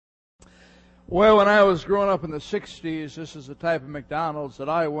Well, when I was growing up in the 60s, this is the type of McDonald's that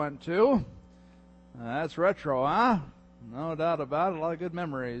I went to. That's retro, huh? No doubt about it. A lot of good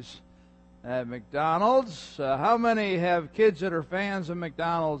memories at McDonald's. How many have kids that are fans of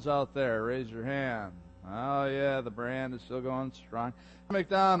McDonald's out there? Raise your hand. Oh, yeah, the brand is still going strong.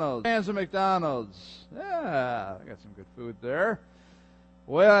 McDonald's. Fans of McDonald's. Yeah, I got some good food there.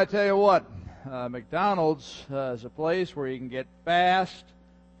 Well, I tell you what, McDonald's is a place where you can get fast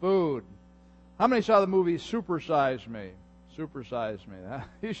food. How many saw the movie Super Size Me? Super Size Me.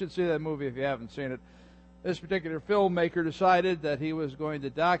 You should see that movie if you haven't seen it. This particular filmmaker decided that he was going to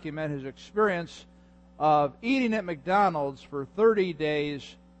document his experience of eating at McDonald's for 30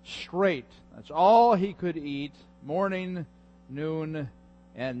 days straight. That's all he could eat, morning, noon,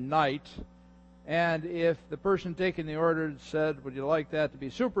 and night. And if the person taking the order said, "Would you like that to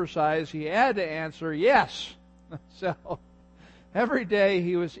be supersized?" he had to answer yes. So every day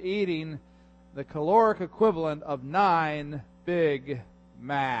he was eating the caloric equivalent of 9 Big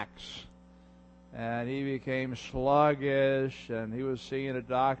Macs. And he became sluggish, and he was seeing a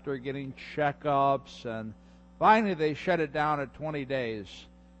doctor, getting checkups, and finally they shut it down at 20 days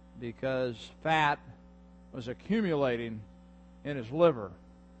because fat was accumulating in his liver.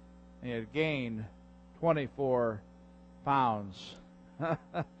 He had gained 24 pounds.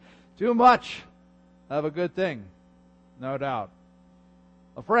 Too much of a good thing, no doubt.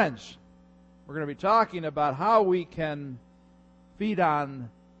 Well, friends, we're going to be talking about how we can feed on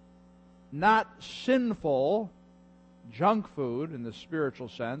not sinful junk food in the spiritual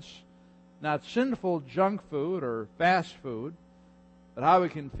sense, not sinful junk food or fast food, but how we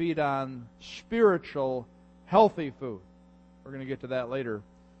can feed on spiritual, healthy food. We're going to get to that later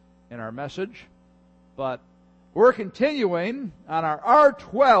in our message. But we're continuing on our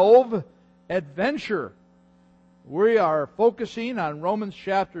R12 adventure. We are focusing on Romans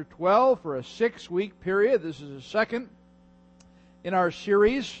chapter 12 for a 6-week period. This is the second in our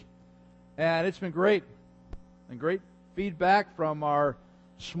series, and it's been great. And great feedback from our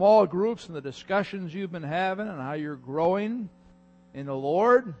small groups and the discussions you've been having and how you're growing in the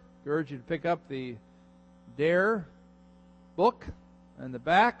Lord. I encourage you to pick up the Dare book in the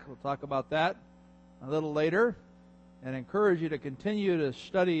back. We'll talk about that a little later. And encourage you to continue to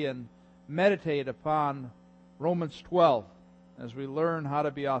study and meditate upon Romans 12 as we learn how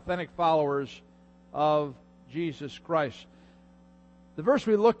to be authentic followers of Jesus Christ. The verse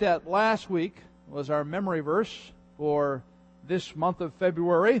we looked at last week was our memory verse for this month of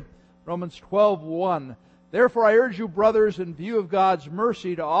February, Romans 12:1. Therefore I urge you, brothers, in view of God's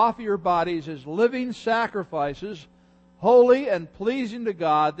mercy, to offer your bodies as living sacrifices, holy and pleasing to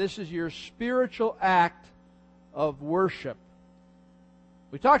God. This is your spiritual act of worship.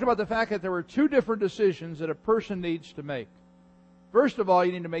 We talked about the fact that there were 2 different decisions that a person needs to make. First of all,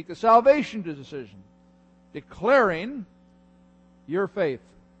 you need to make the salvation decision, declaring your faith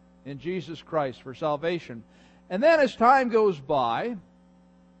in Jesus Christ for salvation. And then as time goes by,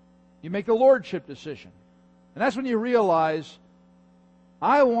 you make the lordship decision. And that's when you realize,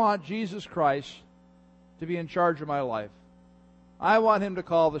 I want Jesus Christ to be in charge of my life. I want Him to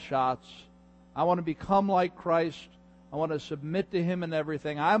call the shots. I want to become like Christ. I want to submit to Him in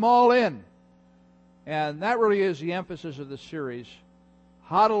everything. I'm all in. And that really is the emphasis of this series,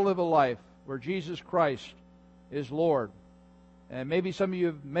 how to live a life where Jesus Christ is Lord. And maybe some of you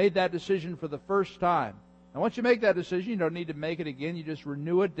have made that decision for the first time. And once you make that decision, you don't need to make it again. You just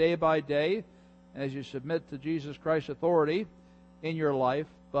renew it day by day as you submit to Jesus Christ's authority in your life.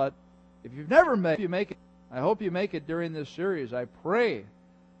 But if you've never made it, you make it. I hope you make it during this series. I pray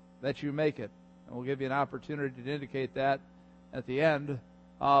that you make it. And we'll give you an opportunity to indicate that at the end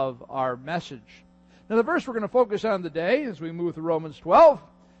of our message. Now, the verse we're going to focus on today as we move through Romans 12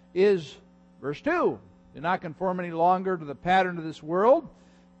 is verse 2. Do not conform any longer to the pattern of this world,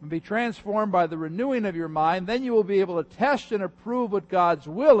 but be transformed by the renewing of your mind. Then you will be able to test and approve what God's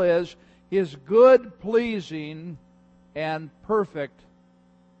will is, His good, pleasing, and perfect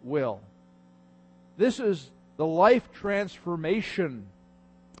will. This is the life transformation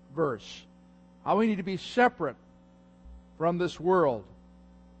verse. How we need to be separate from this world.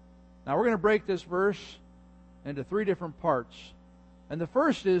 Now we're going to break this verse into 3 different parts. And the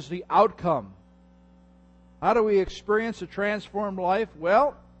first is the outcome. How do we experience a transformed life?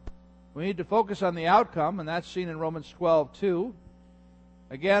 Well, we need to focus on the outcome, and that's seen in Romans 12:2.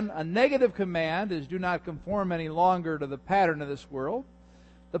 Again, a negative command is do not conform any longer to the pattern of this world.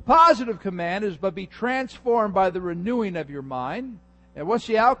 The positive command is but be transformed by the renewing of your mind. And what's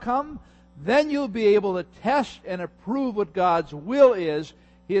the outcome? Then you'll be able to test and approve what God's will is,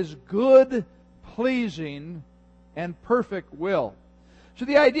 His good, pleasing, and perfect will. So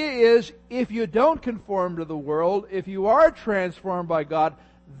the idea is, if you don't conform to the world, if you are transformed by God,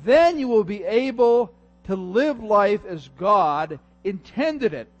 then you will be able to live life as God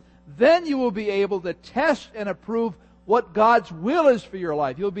intended it. Then you will be able to test and approve what God's will is for your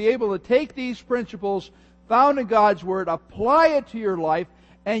life. You'll be able to take these principles found in God's Word, apply it to your life,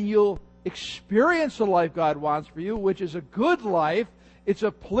 and you'll experience the life God wants for you, which is a good life, it's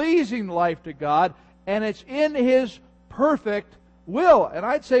a pleasing life to God, and it's in His perfect will. And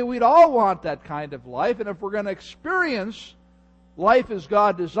I'd say we'd all want that kind of life, and if we're going to experience life as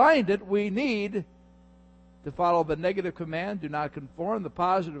God designed it, we need to follow the negative command, do not conform, the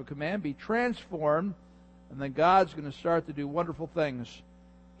positive command, be transformed, and then God's going to start to do wonderful things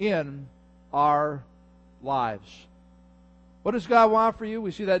in our lives. What does God want for you?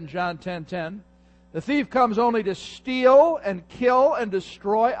 We see that in John 10:10. The thief comes only to steal and kill and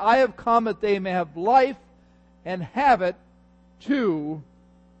destroy. I have come that they may have life and have it to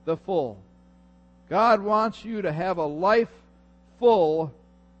the full. God wants you to have a life full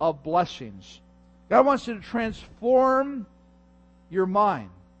of blessings. God wants you to transform your mind.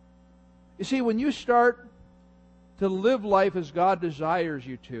 You see, when you start to live life as God desires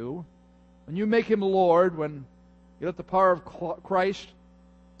you to, when you make Him Lord, when you let the power of Christ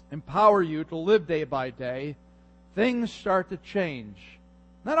empower you to live day by day, things start to change.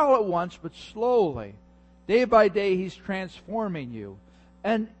 Not all at once, but slowly. Day by day, He's transforming you.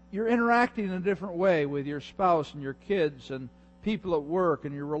 And you're interacting in a different way with your spouse and your kids and people at work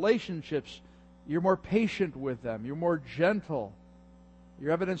and your relationships. You're more patient with them. You're more gentle.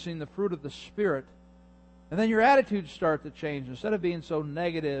 You're evidencing the fruit of the Spirit. And then your attitudes start to change. Instead of being so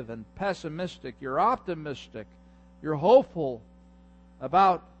negative and pessimistic, you're optimistic. You're hopeful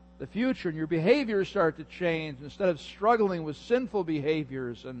about the future, and your behaviors start to change. Instead of struggling with sinful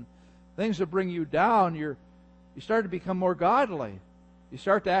behaviors and things that bring you down, you start to become more godly. You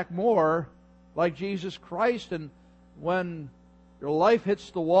start to act more like Jesus Christ, and when your life hits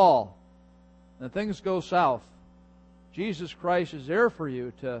the wall and things go south, Jesus Christ is there for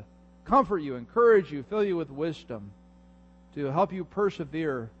you to comfort you, encourage you, fill you with wisdom, to help you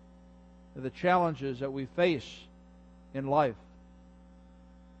persevere to the challenges that we face in life.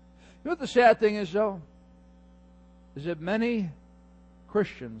 You know what the sad thing is, though? Is that many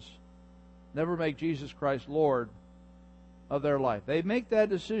Christians never make Jesus Christ Lord of their life. They make that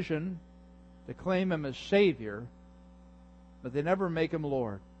decision to claim Him as Savior, but they never make Him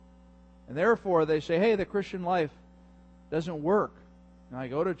Lord. And therefore they say, hey, the Christian life doesn't work. And I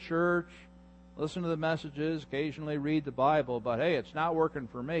go to church, listen to the messages, occasionally read the Bible, but hey, it's not working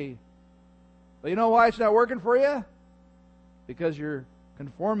for me. But you know why it's not working for you? Because you're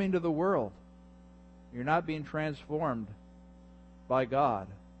conforming to the world. You're not being transformed by God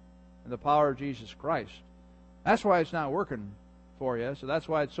and the power of Jesus Christ. That's why it's not working for you. So that's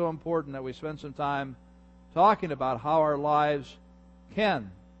why it's so important that we spend some time talking about how our lives can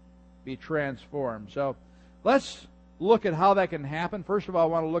be transformed. So let's look at how that can happen. First of all, I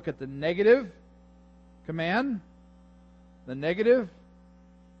want to look at the negative command. The negative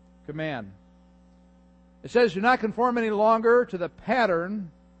command. It says, do not conform any longer to the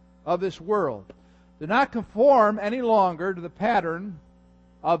pattern of this world. Do not conform any longer to the pattern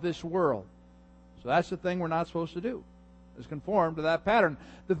of this world. So that's the thing we're not supposed to do, is conform to that pattern.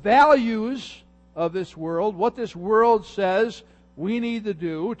 The values of this world, what this world says we need to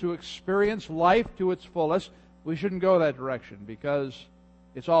do to experience life to its fullest, we shouldn't go that direction because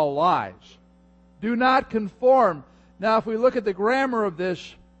it's all lies. Do not conform. Now, if we look at the grammar of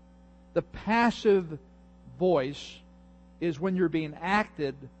this, the passive voice is when you're being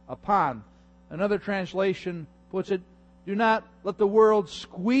acted upon. Another translation puts it, do not let the world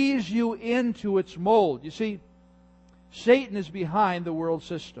squeeze you into its mold. You see, Satan is behind the world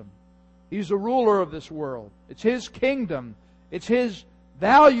system. He's the ruler of this world. It's his kingdom. It's his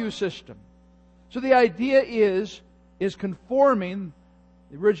value system. So the idea is conforming.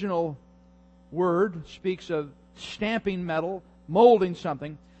 The original word speaks of stamping metal, molding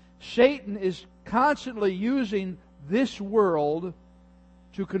something. Satan is constantly using this world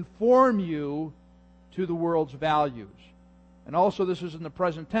to conform you to the world's values. And also this is in the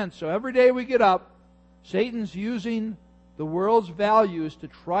present tense. So every day we get up, Satan's using the world's values to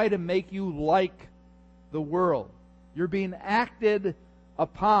try to make you like the world. You're being acted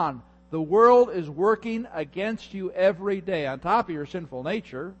upon. The world is working against you every day. On top of your sinful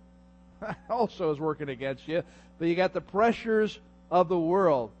nature, also is working against you. But you got the pressures of the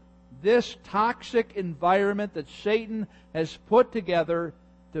world. This toxic environment that Satan has put together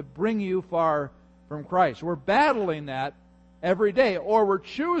to bring you far from Christ. We're battling that every day, or we're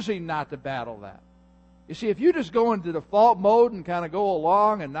choosing not to battle that. You see, if you just go into default mode and kind of go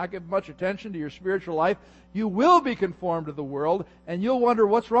along and not give much attention to your spiritual life, you will be conformed to the world, and you'll wonder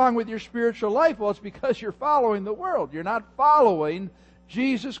what's wrong with your spiritual life. Well, it's because you're following the world. You're not following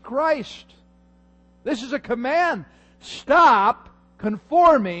Jesus Christ. This is a command. Stop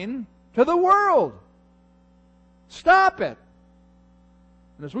conforming to the world. Stop it.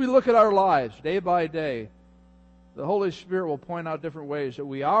 And as we look at our lives day by day, the Holy Spirit will point out different ways that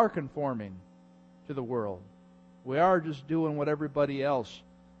we are conforming to the world. We are just doing what everybody else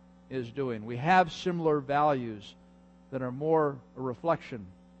is doing. We have similar values that are more a reflection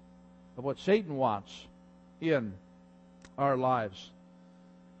of what Satan wants in our lives.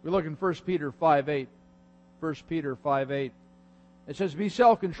 We look in 1 Peter 5:8. 1 Peter 5:8. It says, "Be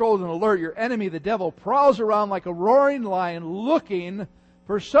self-controlled and alert. Your enemy, the devil, prowls around like a roaring lion looking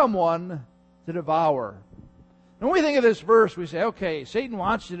for someone to devour." And when we think of this verse, we say, okay, Satan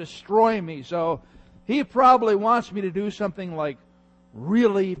wants to destroy me, so he probably wants me to do something like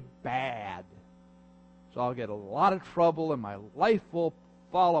really bad. So I'll get a lot of trouble and my life will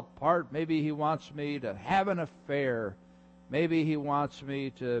fall apart. Maybe he wants me to have an affair. Maybe he wants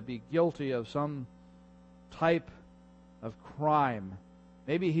me to be guilty of some type of crime.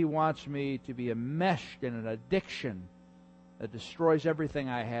 Maybe he wants me to be enmeshed in an addiction that destroys everything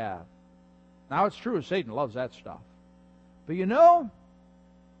I have. Now, it's true, Satan loves that stuff. But you know,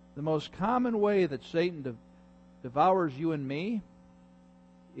 the most common way that Satan devours you and me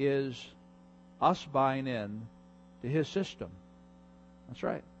is us buying in to his system. That's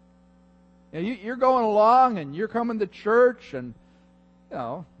right. You're going along and you're coming to church and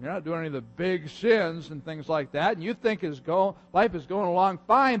you're not doing any of the big sins and things like that, and you think life is going along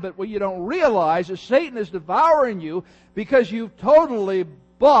fine, but what you don't realize is Satan is devouring you because you've totally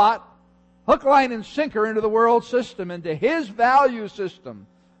bought hook, line, and sinker into the world system, into his value system,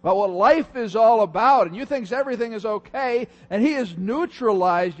 about what life is all about, and you think everything is okay, and he has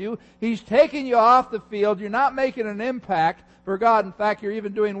neutralized you. He's taking you off the field. You're not making an impact for God. In fact, you're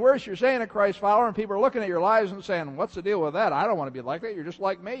even doing worse. You're saying a Christ follower, and people are looking at your lives and saying, what's the deal with that? I don't want to be like that. You're just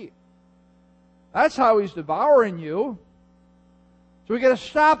like me. That's how he's devouring you. So we got to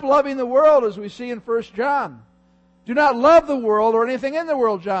stop loving the world, as we see in 1 John. Do not love the world or anything in the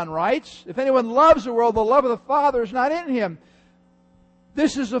world, John writes. If anyone loves the world, the love of the Father is not in him.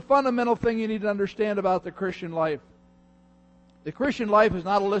 This is a fundamental thing you need to understand about the Christian life. The Christian life is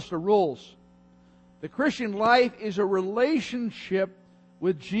not a list of rules. The Christian life is a relationship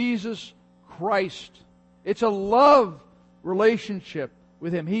with Jesus Christ. It's a love relationship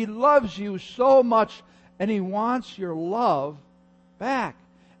with him. He loves you so much, and he wants your love back.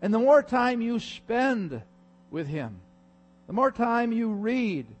 And the more time you spend with him, the more time you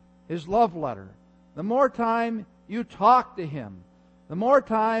read his love letter, the more time you talk to him, the more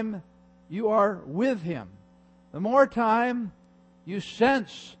time you are with him, the more time you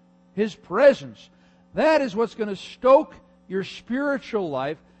sense his presence. That is what's going to stoke your spiritual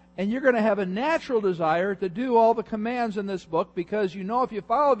life, and you're going to have a natural desire to do all the commands in this book, because you know if you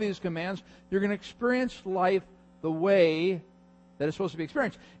follow these commands, you're going to experience life the way that it's supposed to be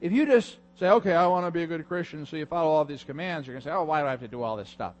experienced. If you just say, okay, I want to be a good Christian, so you follow all these commands, you're going to say, oh, why do I have to do all this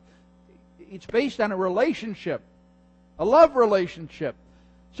stuff? It's based on a relationship, a love relationship.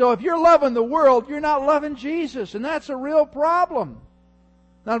 So if you're loving the world, you're not loving Jesus, and that's a real problem.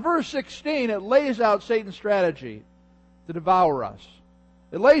 Now in verse 16, it lays out Satan's strategy to devour us.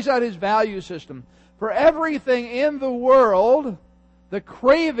 It lays out his value system. For everything in the world, the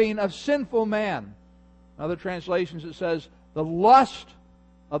craving of sinful man. In other translations it says, the lust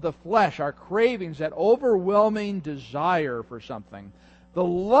of the flesh, our cravings, that overwhelming desire for something. The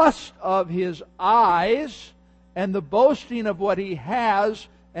lust of his eyes and the boasting of what he has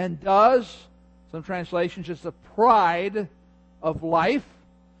and does. Some translations, it's the pride of life.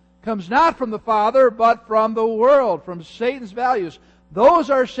 Comes not from the Father, but from the world, from Satan's values. Those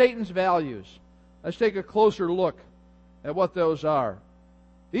are Satan's values. Let's take a closer look at what those are.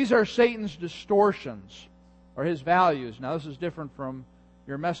 These are Satan's distortions, or his values. Now, this is different from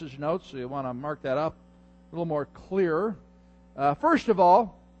your message notes, so you want to mark that up a little more clear. First of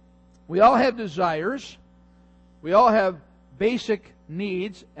all, we all have desires. We all have basic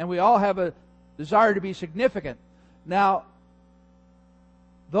needs, and we all have a desire to be significant. Now,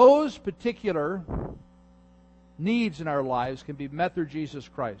 those particular needs in our lives can be met through Jesus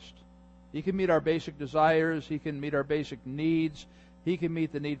Christ. He can meet our basic desires. He can meet our basic needs. He can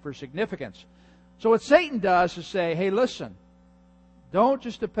meet the need for significance. So what Satan does is say, hey, listen, don't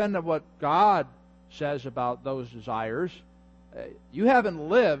just depend on what God says about those desires. You haven't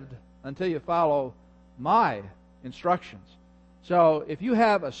lived until you follow my instructions. So if you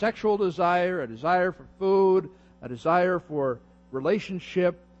have a sexual desire, a desire for food, a desire for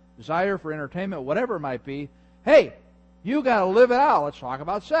relationship, desire for entertainment, whatever it might be, hey, you got to live it out. Let's talk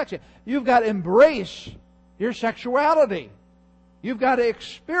about sex. You've got to embrace your sexuality. You've got to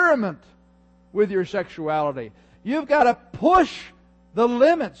experiment with your sexuality. You've got to push the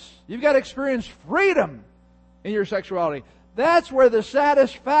limits. You've got to experience freedom in your sexuality. That's where the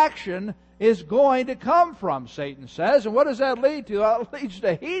satisfaction is going to come from, Satan says. And what does that lead to? Well, it leads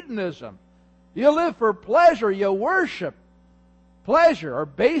to hedonism. You live for pleasure. You worship pleasure or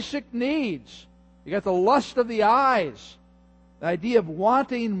basic needs. You got the lust of the eyes, the idea of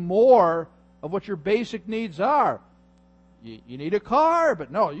wanting more of what your basic needs are. You need a car,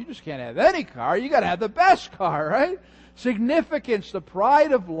 but no, you just can't have any car. You got to have the best car, right? Significance, the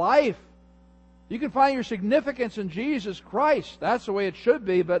pride of life. You can find your significance in Jesus Christ. That's the way it should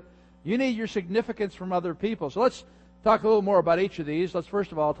be, but you need your significance from other people. So let's talk a little more about each of these. Let's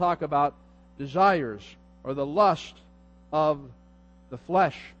first of all talk about desires or the lust of the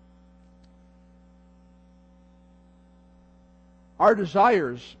flesh. Our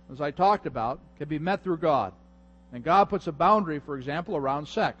desires, as I talked about, can be met through God. And God puts a boundary, for example, around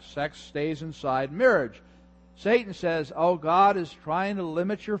sex. Sex stays inside marriage. Satan says, oh, God is trying to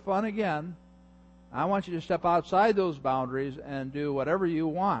limit your fun again. I want you to step outside those boundaries and do whatever you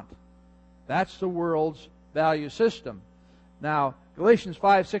want. That's the world's value system. Now, Galatians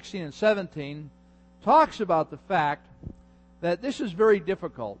 5:16 and 17 talks about the fact that this is very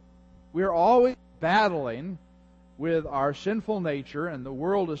difficult. We are always battling with our sinful nature, and the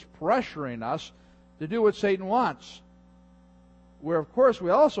world is pressuring us to do what Satan wants. Where, of course, we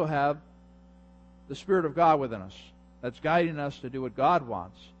also have the Spirit of God within us that's guiding us to do what God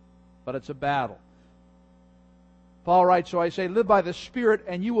wants. But it's a battle. Paul writes, so I say, live by the Spirit,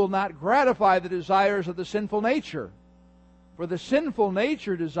 and you will not gratify the desires of the sinful nature. For the sinful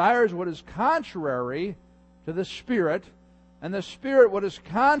nature desires what is contrary to the Spirit, and the Spirit what is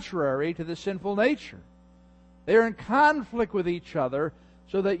contrary to the sinful nature. They are in conflict with each other,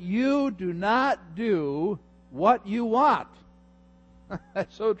 so that you do not do what you want.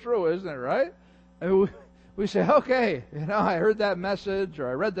 That's so true, isn't it, right? I mean, we say, okay, I heard that message, or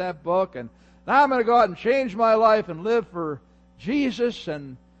I read that book, and now I'm going to go out and change my life and live for Jesus.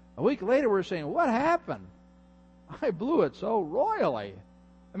 And a week later we're saying, what happened? I blew it so royally.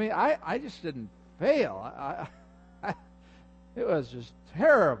 I mean, I just didn't fail. It was just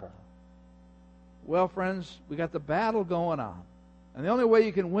terrible. Well, friends, we got the battle going on. And the only way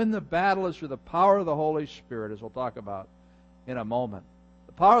you can win the battle is through the power of the Holy Spirit, as we'll talk about in a moment.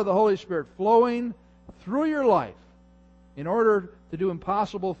 The power of the Holy Spirit flowing through your life in order to do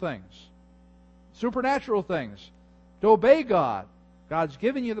impossible things. Supernatural things. To obey God. God's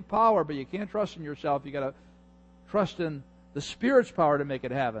given you the power, but you can't trust in yourself. You've got to trust in the Spirit's power to make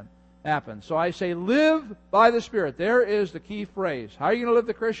it happen. So I say, live by the Spirit. There is the key phrase. How are you going to live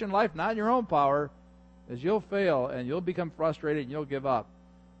the Christian life? Not in your own power, as you'll fail and you'll become frustrated and you'll give up.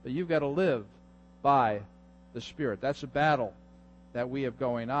 But you've got to live by the Spirit. That's a battle that we have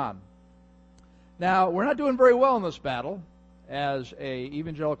going on. Now, we're not doing very well in this battle as a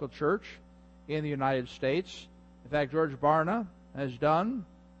evangelical church in the United States. In fact, George Barna has done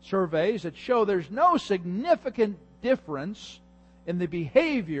surveys that show there's no significant difference in the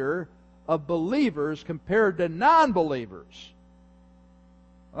behavior of believers compared to non-believers.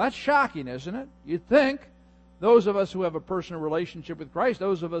 Well, that's shocking, isn't it? You'd think those of us who have a personal relationship with Christ,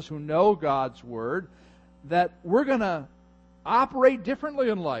 those of us who know God's Word, that we're going to operate differently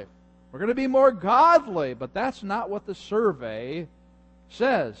in life. We're going to be more godly, but that's not what the survey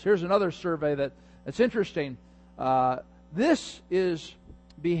says. Here's another survey that's interesting. This is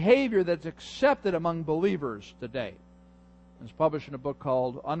behavior that's accepted among believers today. It's published in a book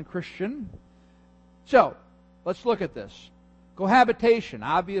called Unchristian. So, let's look at this. Cohabitation,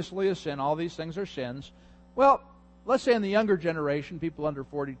 obviously a sin. All these things are sins. Well, let's say in the younger generation, people under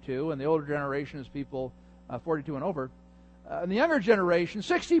 42, and the older generation is people 42 and over. In the younger generation,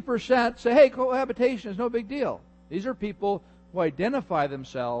 60% say, hey, cohabitation is no big deal. These are people who identify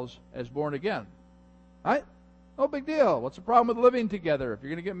themselves as born again. Right? No big deal. What's the problem with living together if you're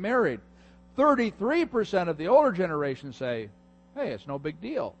going to get married? 33% of the older generation say, hey, it's no big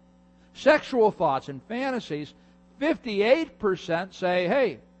deal. Sexual thoughts and fantasies, 58% say,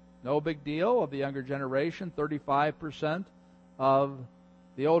 hey, no big deal of the younger generation. 35% of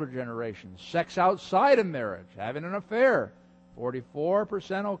the older generation. Sex outside of marriage, having an affair,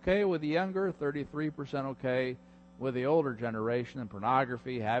 44% okay with the younger, 33% okay with the older generation. And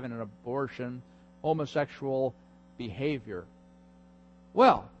pornography, having an abortion, homosexual behavior.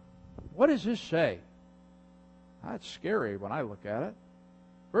 Well, what does this say? That's scary when I look at it.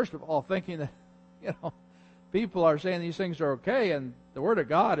 First of all, thinking that, people are saying these things are okay, and the Word of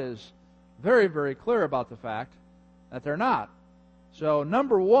God is very, very clear about the fact that they're not. So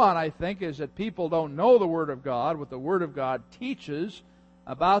number one, I think, is that people don't know the Word of God, what the Word of God teaches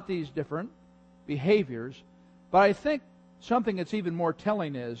about these different behaviors. But I think something that's even more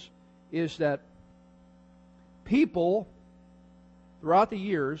telling is that people throughout the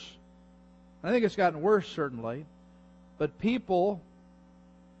years, I think it's gotten worse certainly, but people,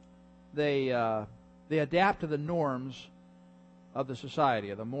 they adapt to the norms of the society,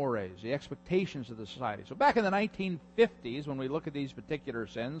 of the mores, the expectations of the society. So back in the 1950s, when we look at these particular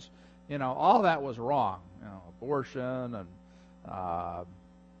sins, all that was wrong. Abortion and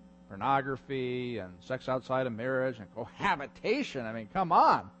pornography and sex outside of marriage and cohabitation. I mean, come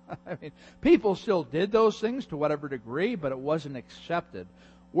on. People still did those things to whatever degree, but it wasn't accepted.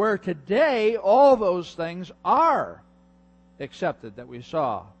 Where today, all those things are accepted that we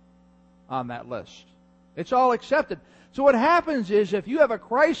saw on that list. It's all accepted. So what happens is, if you have a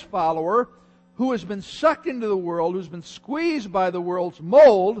Christ follower who has been sucked into the world, who's been squeezed by the world's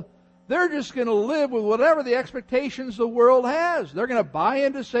mold, they're just going to live with whatever the expectations the world has. They're going to buy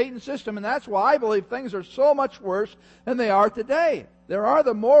into Satan's system, and that's why I believe things are so much worse than they are today. There are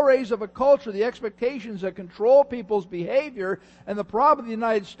the mores of a culture, the expectations that control people's behavior, and the problem in the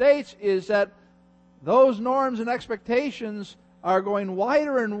United States is that those norms and expectations are going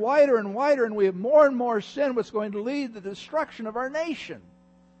wider and wider and wider, and we have more and more sin, what's going to lead to the destruction of our nation.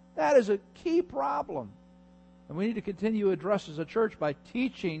 That is a key problem. And we need to continue to address as a church by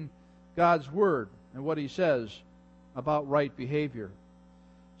teaching God's Word and what He says about right behavior.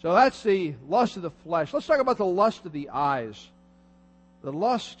 So that's the lust of the flesh. Let's talk about the lust of the eyes. The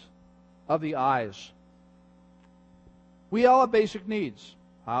lust of the eyes. We all have basic needs.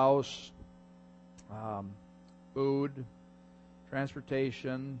 House, food,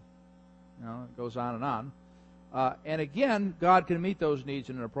 transportation, it goes on and on. And again, God can meet those needs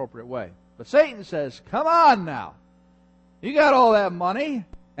in an appropriate way. But Satan says, come on now. You got all that money,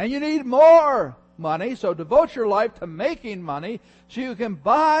 and you need more money, so devote your life to making money so you can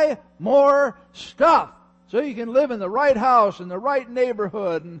buy more stuff. So you can live in the right house, in the right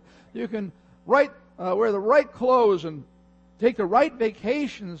neighborhood, and you can wear the right clothes and take the right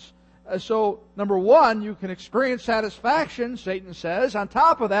vacations. So, number one, you can experience satisfaction, Satan says. On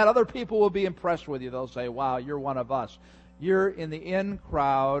top of that, other people will be impressed with you. They'll say, wow, you're one of us. You're in the in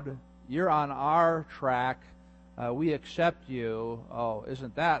crowd. You're on our track. We accept you. Oh,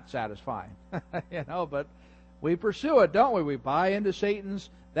 isn't that satisfying? But we pursue it, don't we? We buy into Satan's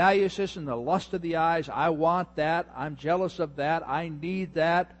value system, the lust of the eyes. I want that. I'm jealous of that. I need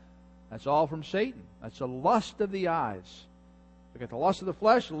that. That's all from Satan. That's the lust of the eyes. We got the lust of the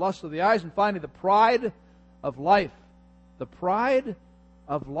flesh, the lust of the eyes, and finally the pride of life. The pride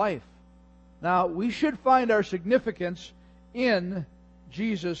of life. Now, we should find our significance in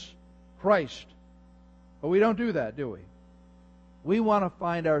Jesus Christ. But we don't do that, do we? We want to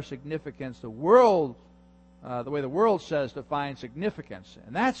find our significance the way the world says to find significance.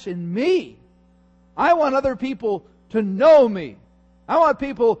 And that's in me. I want other people to know me. I want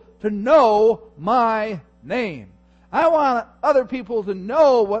people to know my name. I want other people to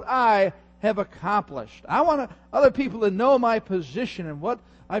know what I have accomplished. I want other people to know my position and what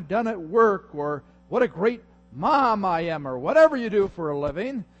I've done at work, or what a great mom I am, or whatever you do for a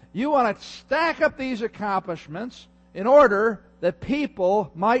living. You want to stack up these accomplishments in order that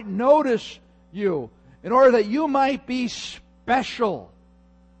people might notice you, in order that you might be special.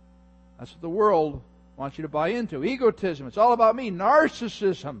 That's what the world wants you to buy into. Egotism. It's all about me.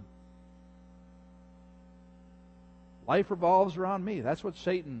 Narcissism. Life revolves around me. That's what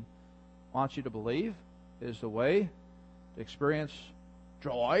Satan wants you to believe is the way to experience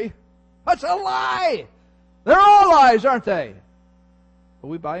joy. That's a lie! They're all lies, aren't they? But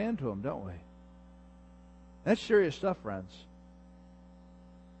we buy into them, don't we? That's serious stuff, friends.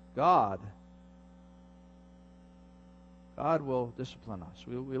 God will discipline us.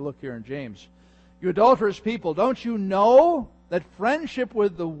 We look here in James. You adulterous people, don't you know that friendship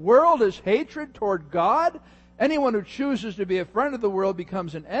with the world is hatred toward God? Anyone who chooses to be a friend of the world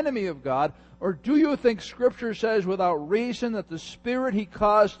becomes an enemy of God. Or do you think Scripture says without reason that the Spirit He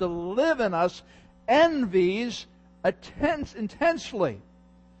caused to live in us envies intensely?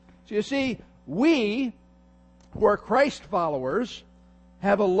 So you see, we who are Christ followers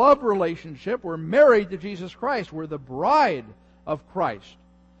have a love relationship. We're married to Jesus Christ. We're the bride of Christ.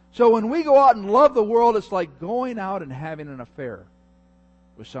 So when we go out and love the world, it's like going out and having an affair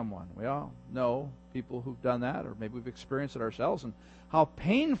with someone. We all know people who've done that, or maybe we've experienced it ourselves, and how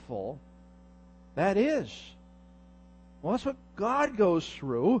painful that is. Well, that's what God goes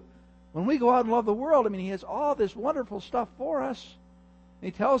through when we go out and love the world. I mean, He has all this wonderful stuff for us. He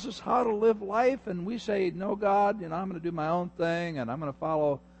tells us how to live life, and we say, no, God, I'm going to do my own thing, and I'm going to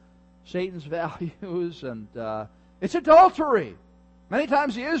follow Satan's values, and it's adultery. Many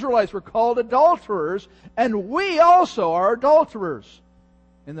times the Israelites were called adulterers, and we also are adulterers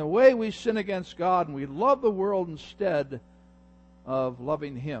in the way we sin against God, and we love the world instead of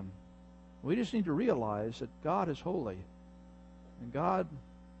loving Him. We just need to realize that God is holy, and God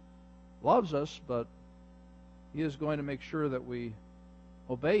loves us, but He is going to make sure that we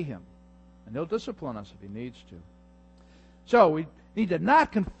obey Him, and He'll discipline us if He needs to. So we need to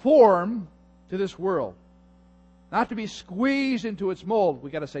not conform to this world, not to be squeezed into its mold.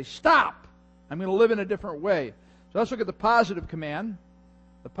 We've got to say, stop! I'm going to live in a different way. So let's look at the positive command.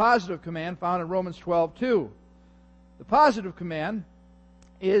 The positive command found in Romans 12:2. The positive command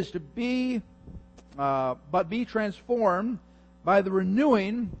is to be, but be transformed by the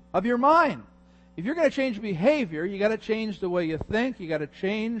renewing of your mind. If you're going to change behavior, you got to change the way you think. You got to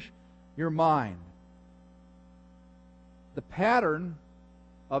change your mind. The pattern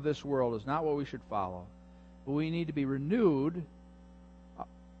of this world is not what we should follow. But we need to be renewed.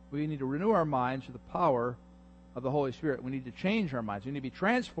 We need to renew our minds through the power of the Holy Spirit. We need to change our minds. We need to be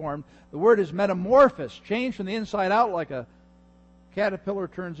transformed. The word is metamorphosis, changed from the inside out like a caterpillar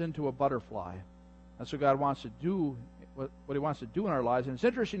turns into a butterfly. That's what God wants to do, what He wants to do in our lives. And it's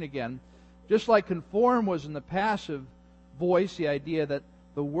interesting again, just like conform was in the passive voice, the idea that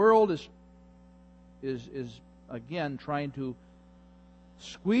the world is again trying to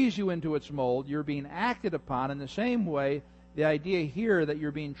squeeze you into its mold, you're being acted upon. In the same way, the idea here that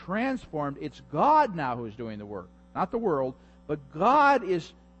you're being transformed, it's God now who's doing the work, not the world, but God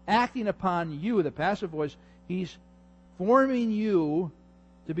is acting upon you, the passive voice. He's forming you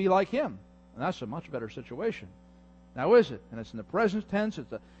to be like Him. And that's a much better situation. Now is it? And it's in the present tense.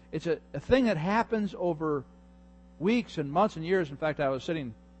 It's a thing that happens over weeks and months and years. In fact, I was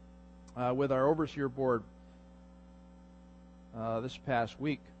sitting with our overseer board this past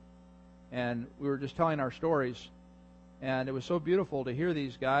week, and we were just telling our stories, and it was so beautiful to hear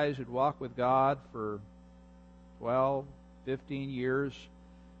these guys who'd walked with God for 12, 15 years,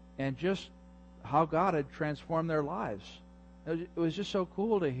 and just how God had transformed their lives. It was just so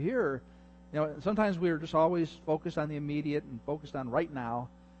cool to hear. Sometimes we are just always focused on the immediate and focused on right now,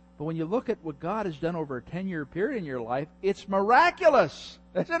 but when you look at what God has done over a 10-year period in your life, it's miraculous,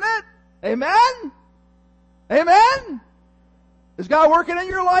 isn't it? Amen? Amen? Is God working in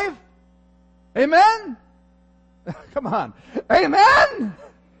your life? Amen? Come on. Amen?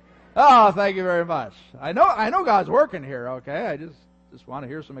 Oh, thank you very much. I know God's working here, okay? I just want to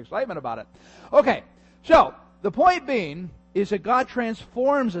hear some excitement about it. Okay, so the point being is that God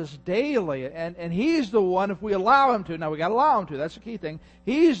transforms us daily, and He's the one, if we allow Him to, now we got to allow Him to, that's the key thing,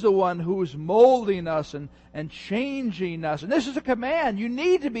 He's the one who's molding us and changing us. And this is a command. You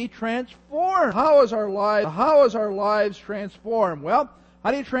need to be transformed. How is our lives transformed? Well,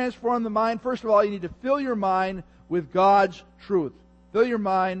 how do you transform the mind? First of all, you need to fill your mind with God's truth. Fill your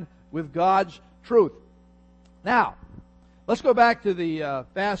mind with God's truth. Now, let's go back to the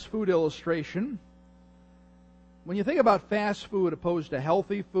fast food illustration. When you think about fast food opposed to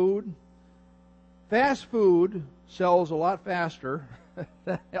healthy food, fast food sells a lot faster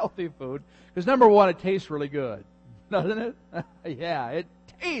than healthy food. Because number one, it tastes really good. Doesn't it? Yeah, it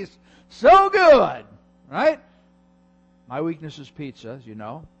tastes so good. Right? My weakness is pizza, as you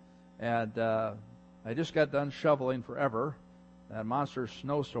know. And I just got done shoveling forever. That monster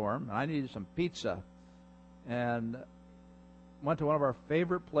snowstorm. And I needed some pizza. And went to one of our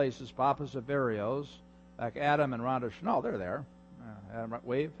favorite places, Papa Saverio's. Like Adam and Rhonda Schnall, they're there. Adam,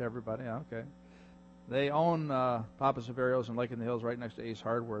 wave to everybody. Yeah, okay. They own Papa Saverio's in Lake in the Hills right next to Ace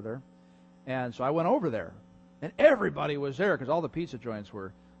Hardware there. And so I went over there. And everybody was there because all the pizza joints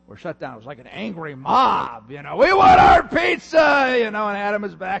were shut down. It was like an angry mob, we want our pizza, and Adam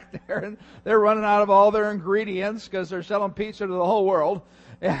is back there, and they're running out of all their ingredients because they're selling pizza to the whole world.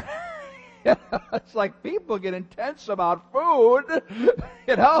 And it's like people get intense about food,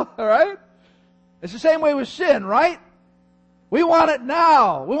 all right? It's the same way with sin, right? We want it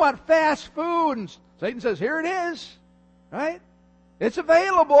now. We want fast food. And Satan says, here it is, right? It's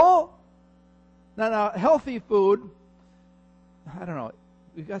available. Now, healthy food, I don't know.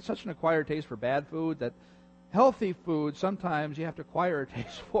 We've got such an acquired taste for bad food that healthy food, sometimes you have to acquire a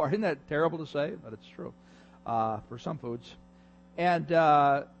taste for. Isn't that terrible to say? But it's true for some foods. And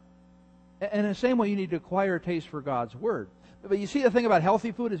in the same way, you need to acquire a taste for God's Word. But you see, the thing about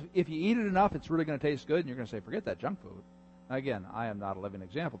healthy food is if you eat it enough, it's really going to taste good, and you're going to say, forget that junk food. Again, I am not a living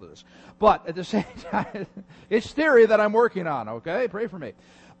example to this. But at the same time, it's theory that I'm working on, okay? Pray for me.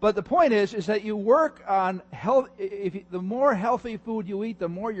 But the point is that you work on health. The more healthy food you eat, the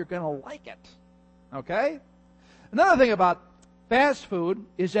more you're going to like it, okay? Another thing about fast food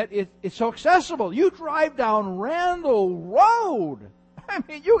is that it's so accessible. You drive down Randall Road. I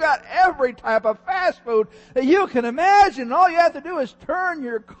mean, you got every type of fast food that you can imagine. All you have to do is turn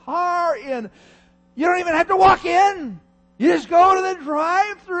your car in. You don't even have to walk in. You just go to the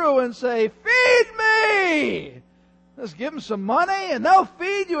drive-thru and say, "Feed me!" Just give them some money and they'll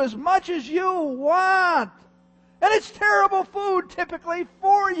feed you as much as you want. And it's terrible food typically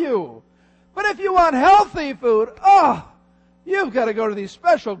for you. But if you want healthy food, you've got to go to these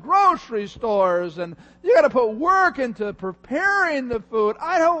special grocery stores and you got to put work into preparing the food.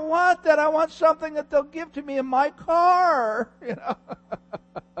 I don't want that. I want something that they'll give to me in my car. You know,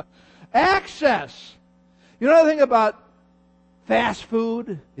 access. You know the thing about fast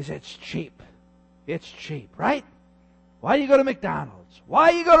food is it's cheap. It's cheap, right? Why do you go to McDonald's?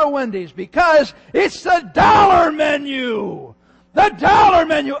 Why do you go to Wendy's? Because it's the dollar menu. The dollar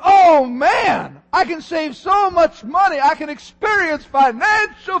menu. Oh man, I can save so much money. I can experience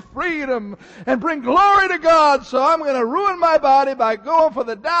financial freedom and bring glory to God. So I'm going to ruin my body by going for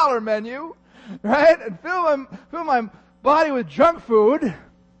the dollar menu, right? And fill my body with junk food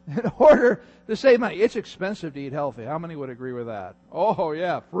in order to save money. It's expensive to eat healthy. How many would agree with that? Oh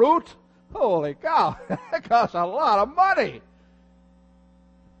yeah, fruit. Holy cow, that costs a lot of money.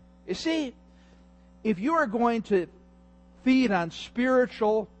 You see, if you are going to feed on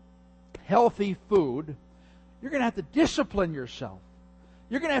spiritual, healthy food, you're going to have to discipline yourself.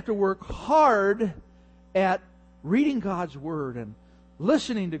 You're going to have to work hard at reading God's Word and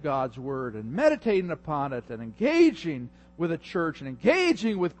listening to God's Word and meditating upon it and engaging with a church and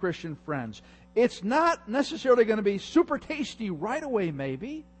engaging with Christian friends. It's not necessarily going to be super tasty right away,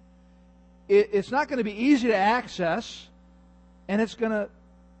 maybe. It's not going to be easy to access, and it's going to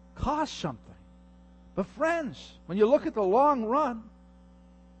cost something. But friends, when you look at the long run,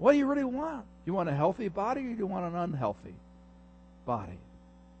 what do you really want? Do you want a healthy body or do you want an unhealthy body?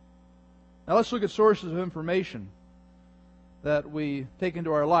 Now let's look at sources of information that we take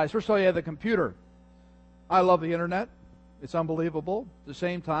into our lives. First of all, you have the computer. I love the internet. It's unbelievable. At the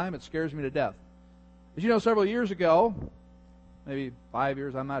same time, it scares me to death. As you know, several years ago, maybe 5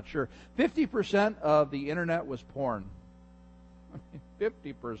 years, I'm not sure, 50% of the internet was porn.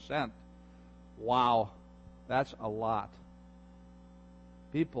 50%. Wow. That's a lot.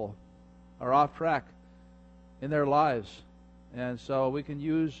 People are off track in their lives. And so we can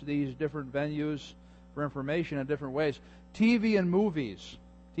use these different venues for information in different ways. TV and movies.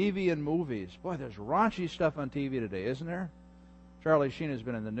 TV and movies. Boy, there's raunchy stuff on TV today, isn't there? Charlie Sheen has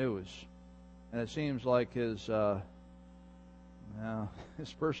been in the news. And it seems like his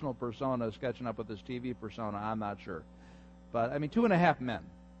personal persona is catching up with his TV persona. I'm not sure. But, 2.5 Men.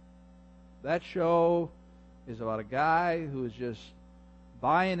 That show is about a guy who's just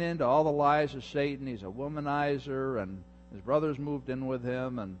buying into all the lies of Satan. He's a womanizer, and his brothers moved in with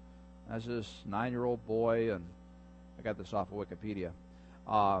him, and as this 9-year-old boy, and I got this off of Wikipedia.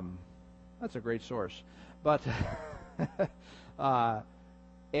 That's a great source. But,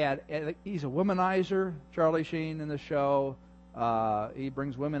 and he's a womanizer, Charlie Sheen, in the show. He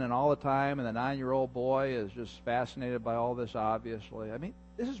brings women in all the time, and the 9-year-old boy is just fascinated by all this, obviously.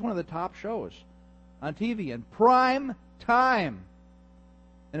 This is one of the top shows on TV in prime time.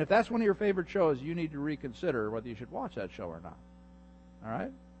 And if that's one of your favorite shows, you need to reconsider whether you should watch that show or not. All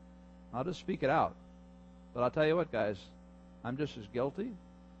right? I'll just speak it out. But I'll tell you what, guys, I'm just as guilty.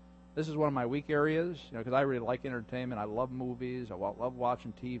 This is one of my weak areas, because I really like entertainment. I love movies. I love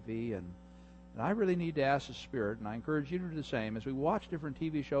watching TV, and I really need to ask the Spirit, and I encourage you to do the same, as we watch different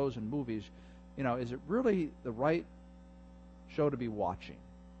TV shows and movies, is it really the right show to be watching?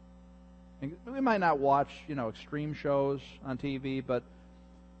 And we might not watch, extreme shows on TV, but,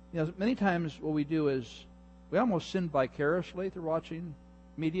 many times what we do is we almost sin vicariously through watching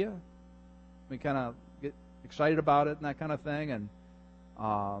media. We kind of get excited about it and that kind of thing. And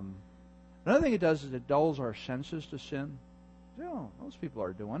another thing it does is it dulls our senses to sin. Those people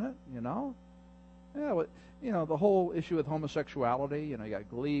are doing it, Yeah, the whole issue with homosexuality, you got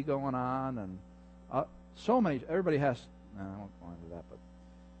Glee going on, and everybody has, I won't go into that, but,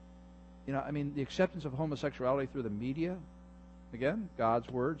 the acceptance of homosexuality through the media, again, God's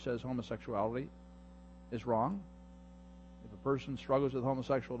Word says homosexuality is wrong. If a person struggles with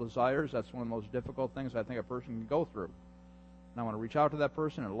homosexual desires, that's one of the most difficult things I think a person can go through. And I want to reach out to that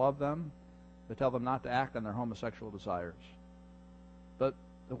person and love them, but tell them not to act on their homosexual desires. But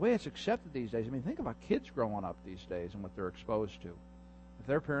the way it's accepted these days, I mean, think about kids growing up these days and what they're exposed to if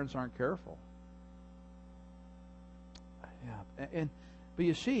their parents aren't careful. Yeah, but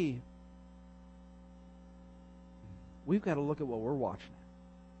you see, we've got to look at what we're watching.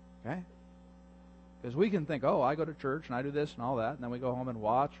 Okay? Because we can think, oh, I go to church and I do this and all that, and then we go home and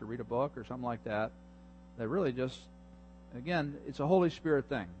watch or read a book or something like that. That really just, again, it's a Holy Spirit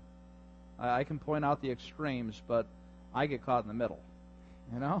thing. I can point out the extremes, but I get caught in the middle.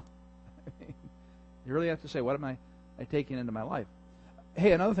 You know? I mean, you really have to say, what am I taking into my life?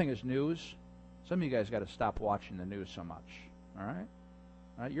 Hey, another thing is news. Some of you guys got to stop watching the news so much. All right?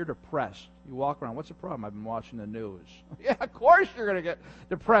 You're depressed. You walk around. What's the problem? I've been watching the news. Yeah, of course you're going to get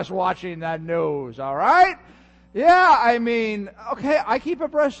depressed watching that news. All right? Yeah, I mean, okay, I keep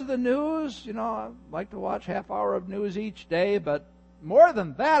abreast of the news. You know, I like to watch half hour of news each day, but more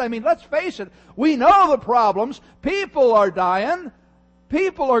than that, I mean, let's face it. We know the problems. People are dying.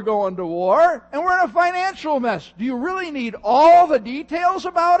 People are going to war. And we're in a financial mess. Do you really need all the details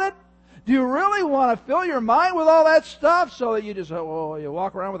about it? Do you really want to fill your mind with all that stuff so that you just, you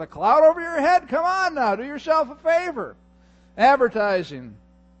walk around with a cloud over your head? Come on now, do yourself a favor. Advertising.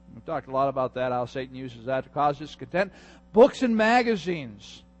 We've talked a lot about that, how Satan uses that to cause discontent. Books and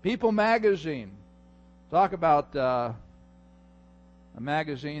magazines. People magazine. Talk about a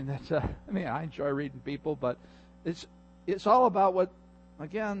magazine that, I enjoy reading People, but it's all about what,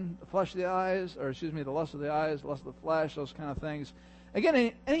 again, the lust of the eyes, the lust of the flesh, those kind of things.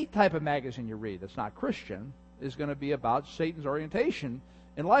 Again, any type of magazine you read that's not Christian is going to be about Satan's orientation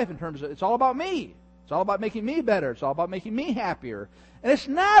in life in terms of, it's all about me. It's all about making me better. It's all about making me happier. And it's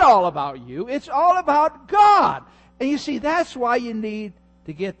not all about you. It's all about God. And you see, that's why you need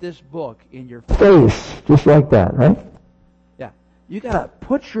to get this book in your face. Just like that, right? Yeah. You got to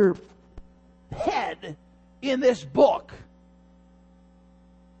put your head in this book.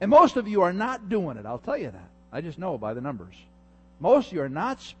 And most of you are not doing it. I'll tell you that. I just know by the numbers. Most of you are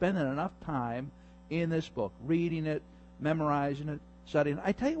not spending enough time in this book, reading it, memorizing it, studying it.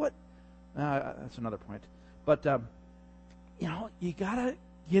 I tell you what, that's another point. But, you got to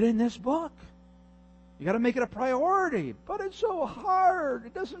get in this book. You got to make it a priority. But it's so hard.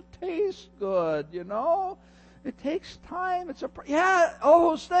 It doesn't taste good, It takes time. All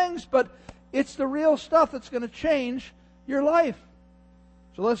those things, but it's the real stuff that's going to change your life.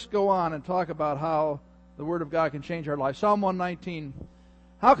 So let's go on and talk about how the Word of God can change our life. Psalm 119.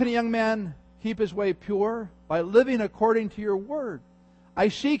 How can a young man keep his way pure? By living according to your word. I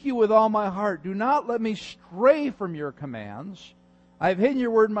seek you with all my heart. Do not let me stray from your commands. I have hidden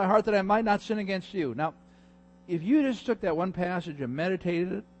your word in my heart that I might not sin against you. Now, if you just took that one passage and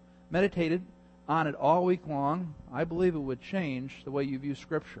meditated on it all week long, I believe it would change the way you view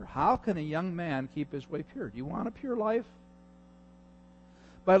Scripture. How can a young man keep his way pure? Do you want a pure life?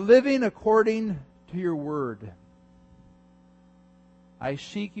 By living according to your word. I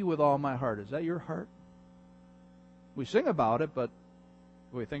seek you with all my heart. Is that your heart? We sing about it, but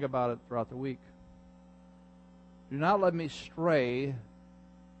we think about it throughout the week. Do not let me stray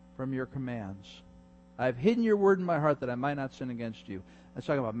from your commands. I have hidden your word in my heart that I might not sin against you. Let's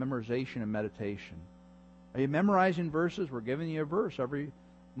talk about memorization and meditation. Are you memorizing verses? We're giving you a verse every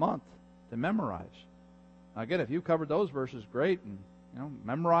month to memorize. Now, again, if you covered those verses, great, and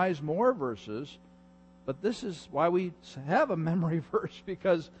memorize more verses. But this is why we have a memory verse,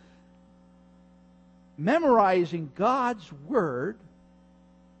 because memorizing God's Word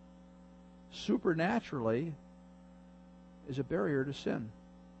supernaturally is a barrier to sin.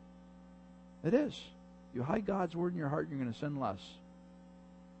 It is. You hide God's Word in your heart, you're going to sin less.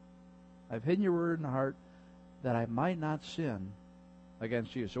 I've hidden your Word in the heart that I might not sin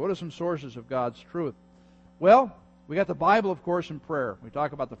against you. So what are some sources of God's truth? Well, we got the Bible, of course, and prayer. We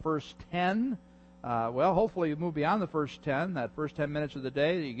talk about the first 10. Hopefully you move beyond the first 10. That first 10 minutes of the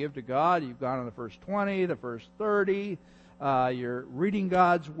day that you give to God, you've gone on the first 20, the first 30. You're reading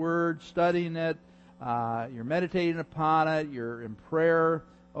God's Word, studying it. You're meditating upon it. You're in prayer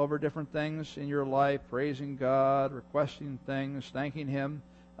over different things in your life, praising God, requesting things, thanking Him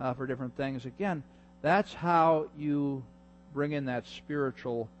for different things. Again, that's how you bring in that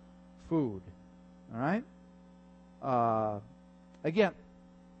spiritual food. All right? Again,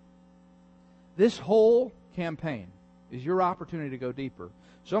 this whole campaign is your opportunity to go deeper.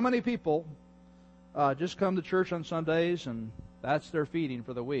 So many people just come to church on Sundays and that's their feeding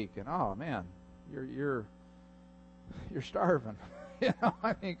for the week. And oh man, you're starving.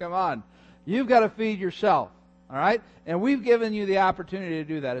 Come on. You've got to feed yourself. All right? And we've given you the opportunity to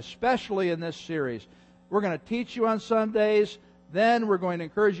do that, especially in this series. We're going to teach you on Sundays. Then we're going to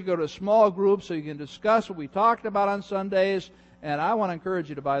encourage you to go to a small group so you can discuss what we talked about on Sundays. And I want to encourage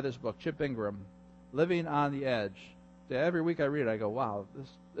you to buy this book, Chip Ingram, Living on the Edge. Every week I read it, I go, wow,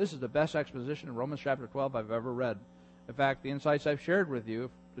 this is the best exposition in Romans chapter 12 I've ever read. In fact, the insights I've shared with you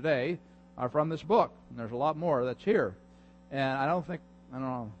today are from this book. And there's a lot more that's here. And I don't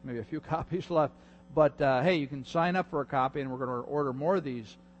know, maybe a few copies left. But, hey, you can sign up for a copy, and we're going to order more of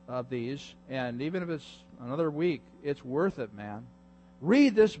these. And even if it's another week, it's worth it, man.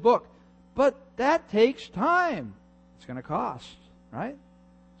 Read this book. But that takes time. It's going to cost, right?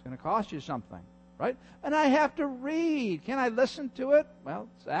 It's going to cost you something, right? And I have to read. Can I listen to it? Well,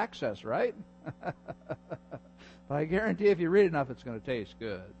 it's access, right? But I guarantee if you read enough, it's going to taste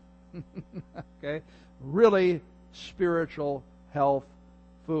good. Okay? Really spiritual health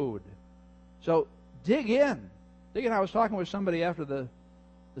food. So dig in. I was talking with somebody after the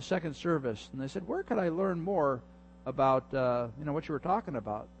second service, and they said, where could I learn more about what you were talking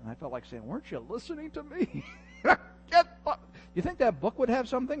about? And I felt like saying, weren't you listening to me? You think that book would have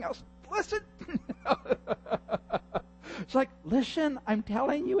something else? Listen. It's like, listen, I'm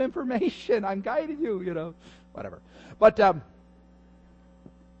telling you information. I'm guiding you, whatever. But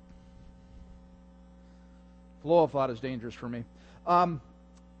flow of thought is dangerous for me.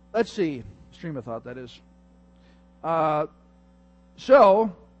 Let's see. Stream of thought, that is.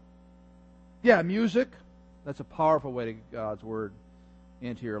 Music. That's a powerful way to get God's Word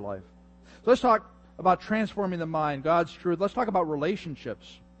into your life. So let's talk about transforming the mind, God's truth. Let's talk about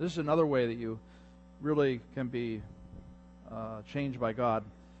relationships. This is another way that you really can be changed by God.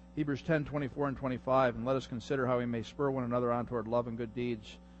 Hebrews 10:24 and 25, and let us consider how we may spur one another on toward love and good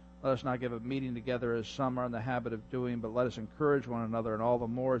deeds. Let us not give up meeting together as some are in the habit of doing, but let us encourage one another, and all the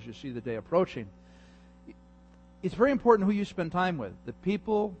more as you see the day approaching. It's very important who you spend time with. The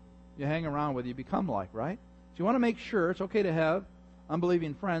people you hang around with, you become like, right? So you want to make sure it's okay to have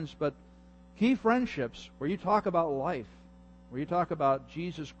unbelieving friends, but key friendships where you talk about life, where you talk about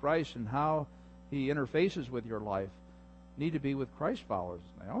Jesus Christ and how He interfaces with your life, need to be with Christ followers.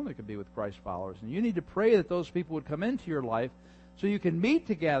 They only can be with Christ followers. And you need to pray that those people would come into your life so you can meet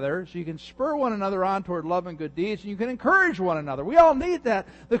together, so you can spur one another on toward love and good deeds, and you can encourage one another. We all need that.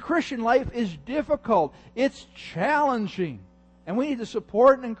 The Christian life is difficult. It's challenging. And we need the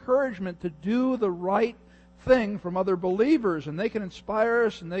support and encouragement to do the right thing from other believers. And they can inspire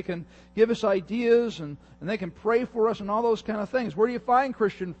us, and they can give us ideas, and they can pray for us, and all those kind of things. Where do you find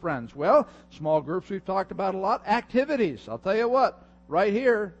Christian friends? Well, small groups we've talked about a lot. Activities. I'll tell you what, right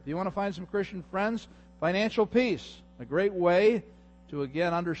here, if you want to find some Christian friends, financial peace. A great way to,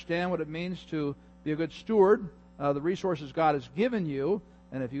 again, understand what it means to be a good steward, the resources God has given you.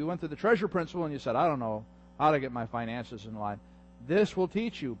 And if you went through the treasure principle and you said, I don't know how to get my finances in line, this will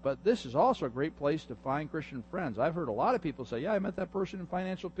teach you. But this is also a great place to find Christian friends. I've heard a lot of people say, yeah, I met that person in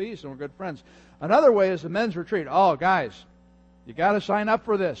financial peace and we're good friends. Another way is the men's retreat. Oh, guys, you got to sign up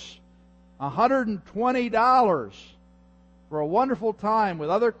for this. $120 for a wonderful time with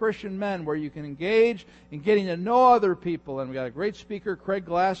other Christian men where you can engage in getting to know other people. And we got a great speaker, Craig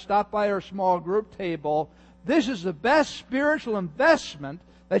Glass. Stop by our small group table. This is the best spiritual investment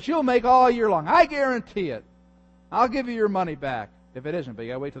that you'll make all year long. I guarantee it. I'll give you your money back if it isn't, but you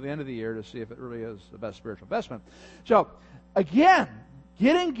got to wait till the end of the year to see if it really is the best spiritual investment. So, again,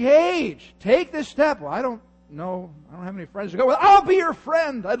 get engaged. Take this step. Well, I don't have any friends to go with. I'll be your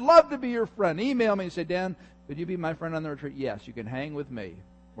friend. I'd love to be your friend. Email me and say, Dan, could you be my friend on the retreat? Yes, you can hang with me.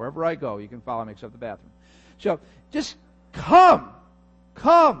 Wherever I go, you can follow me except the bathroom. So, just come.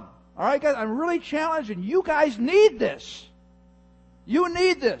 Come. All right, guys, I'm really challenging. You guys need this. You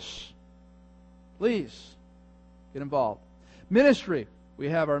need this. Please, get involved. Ministry. We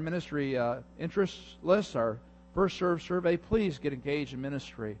have our ministry interest list, our first serve survey. Please get engaged in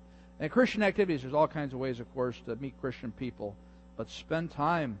ministry. And Christian activities, there's all kinds of ways, of course, to meet Christian people. But spend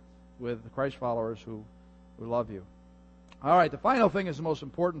time with the Christ followers who love you. All right, the final thing is the most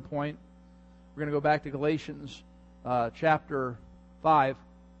important point. We're going to go back to Galatians chapter 5.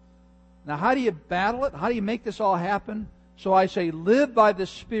 Now, how do you battle it? How do you make this all happen? So I say, live by the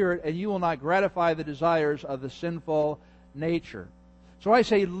Spirit, and you will not gratify the desires of the sinful nature. So I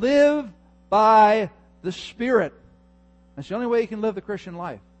say, live by the Spirit. That's the only way you can live the Christian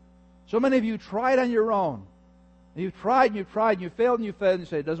life. So many of you tried on your own. And you've tried and you've tried and you failed and you failed and you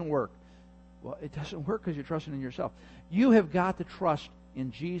say it doesn't work. Well, it doesn't work because you're trusting in yourself. You have got to trust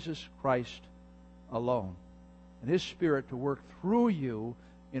in Jesus Christ alone and His Spirit to work through you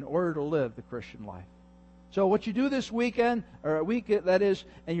in order to live the Christian life. So what you do this weekend, or a week that is,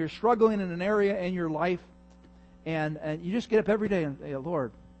 and you're struggling in an area in your life, and you just get up every day and say,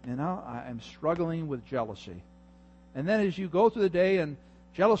 Lord, I'm struggling with jealousy. And then as you go through the day and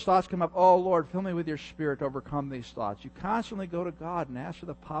Jealous thoughts come up. Oh, Lord, fill me with your Spirit to overcome these thoughts. You constantly go to God and ask for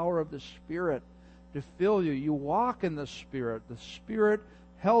the power of the Spirit to fill you. You walk in the Spirit. The Spirit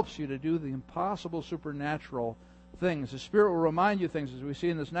helps you to do the impossible supernatural things. The Spirit will remind you things, as we see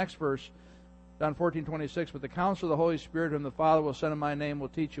in this next verse, John 14:26. But the counsel of the Holy Spirit, whom the Father will send in my name, will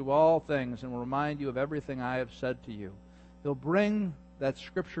teach you all things and will remind you of everything I have said to you. He'll bring that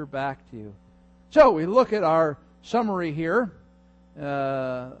Scripture back to you. So we look at our summary here.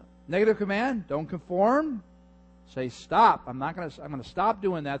 Negative command, don't conform. Say stop. I'm going to stop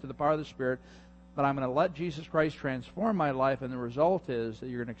doing that to the power of the Spirit, but I'm going to let Jesus Christ transform my life, and the result is that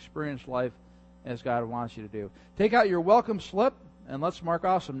you're going to experience life as God wants you to do. Take out your welcome slip, and let's mark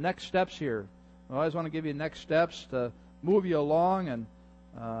off some next steps here. I always want to give you next steps to move you along and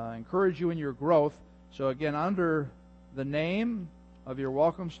encourage you in your growth. So again, under the name of your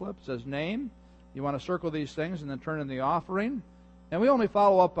welcome slip, it says name. You want to circle these things and then turn in the offering. And we only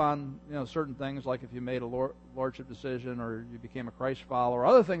follow up on certain things, like if you made a lordship decision or you became a Christ follower.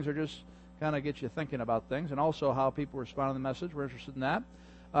 Other things are just kind of get you thinking about things, and also how people respond to the message. We're interested in that.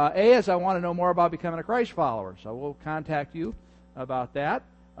 A is I want to know more about becoming a Christ follower, so we'll contact you about that.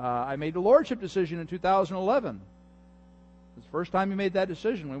 I made the lordship decision in 2011. It's the first time you made that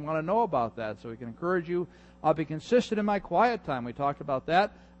decision. We want to know about that, so we can encourage you. I'll be consistent in my quiet time. We talked about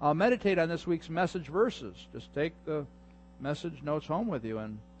that. I'll meditate on this week's message verses. Just take the message notes home with you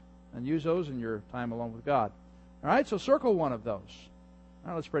and use those in your time alone with God. All right, so circle one of those. All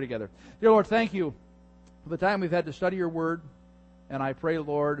right, let's pray together. Dear Lord, thank you for the time we've had to study your word, and I pray,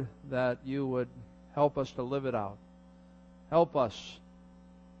 Lord, that you would help us to live it out. Help us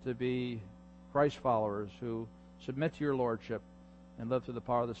to be Christ followers who submit to your lordship and live through the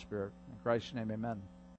power of the Spirit. In Christ's name, amen.